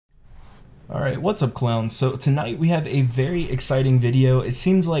Alright, what's up clowns? So tonight we have a very exciting video. It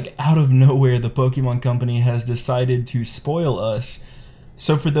seems like out of nowhere the Pokemon Company has decided to spoil us.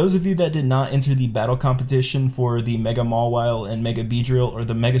 So for those of you that did not enter the battle competition for the Mega Mawile and Mega Beedrill, or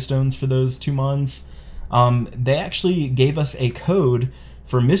the Mega Stones for those two mons, they actually gave us a code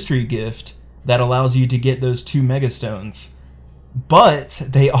for Mystery Gift that allows you to get those two Mega Stones. But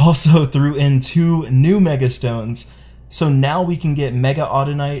they also threw in two new Mega Stones. So now we can get Mega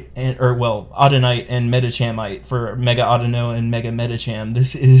Audinite and Audinite and Medichamite for Mega Audino and Mega Medicham.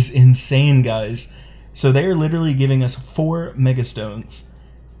 This is insane, guys. So they are literally giving us 4 Mega Stones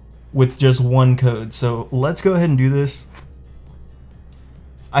with just one code. So let's go ahead and do this.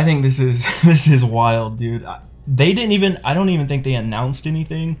 I think this is wild, dude. They didn't even, I don't even think they announced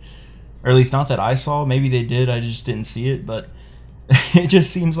anything, or at least not that I saw. Maybe they did, I just didn't see it, but it just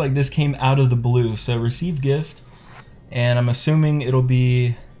seems like this came out of the blue. So receive gift. And I'm assuming it'll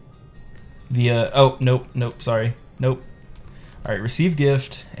be via, oh, nope, sorry, nope. Alright, receive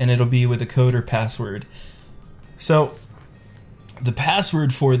gift, and it'll be with a code or password. So, the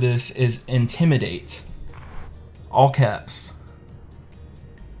password for this is INTIMIDATE. All caps.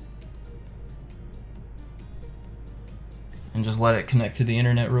 And just let it connect to the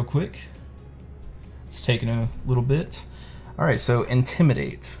internet real quick. It's taking a little bit. Alright, so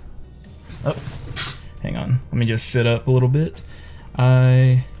INTIMIDATE. Oh. Hang on, let me just sit up a little bit.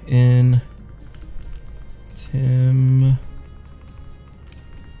 INTIMIDATE.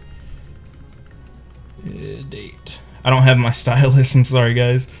 I don't have my stylus, I'm sorry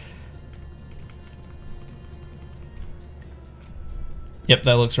guys. Yep,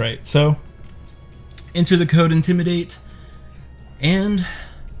 that looks right. So, enter the code INTIMIDATE, and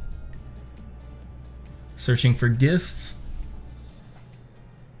searching for gifts.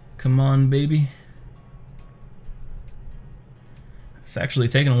 Come on, baby. It's actually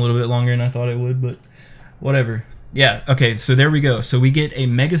taking a little bit longer than I thought it would, but whatever. Yeah, okay, so there we go. So we get a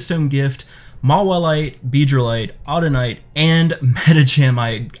Megastone gift, Mawilite, Beedrillite, Audinite, and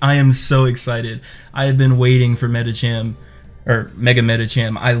Medichamite. I am so excited. I have been waiting for Medicham, or Mega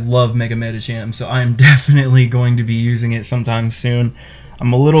Medicham. I love Mega Medicham, so I am definitely going to be using it sometime soon.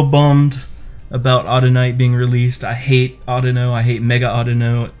 I'm a little bummed about Audinite being released. I hate Audino, I hate Mega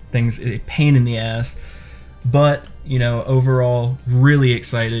Audino. Things a pain in the ass. But, you know, overall, really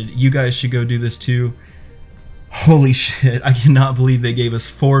excited. You guys should go do this too. Holy shit, I cannot believe they gave us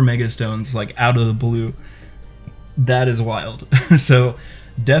 4 Mega Stones, like, out of the blue. That is wild. So,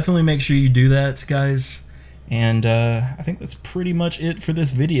 definitely make sure you do that, guys. And, I think that's pretty much it for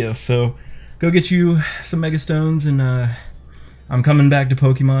this video. So, go get you some Mega Stones, and, I'm coming back to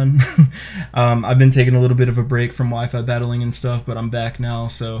Pokemon. I've been taking a little bit of a break from Wi-Fi battling and stuff, but I'm back now,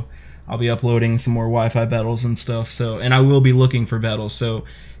 so I'll be uploading some more Wi-Fi battles and stuff, so, and I will be looking for battles, so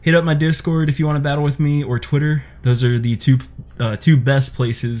hit up my Discord if you want to battle with me, or Twitter. Those are the two best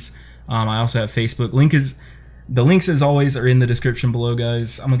places. I also have Facebook. The links as always are in the description below,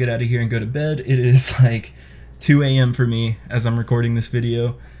 guys. I'm gonna get out of here and go to bed. It is like 2 AM for me as I'm recording this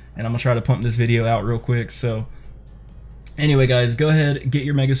video, and I'm gonna try to pump this video out real quick. So anyway, guys, go ahead, get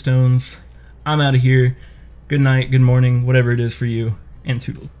your Mega Stones. I'm out of here. Good night, good morning, whatever it is for you, and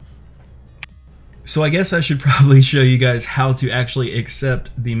toodles. So I guess I should probably show you guys how to actually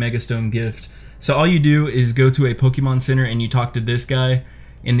accept the Megastone gift. So all you do is go to a Pokemon Center and you talk to this guy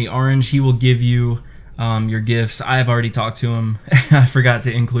in the orange. He will give you your gifts. I have already talked to him. I forgot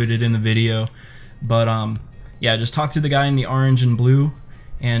to include it in the video. But yeah, just talk to the guy in the orange and blue,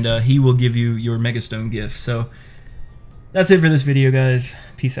 and he will give you your Megastone gift. So that's it for this video, guys.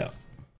 Peace out.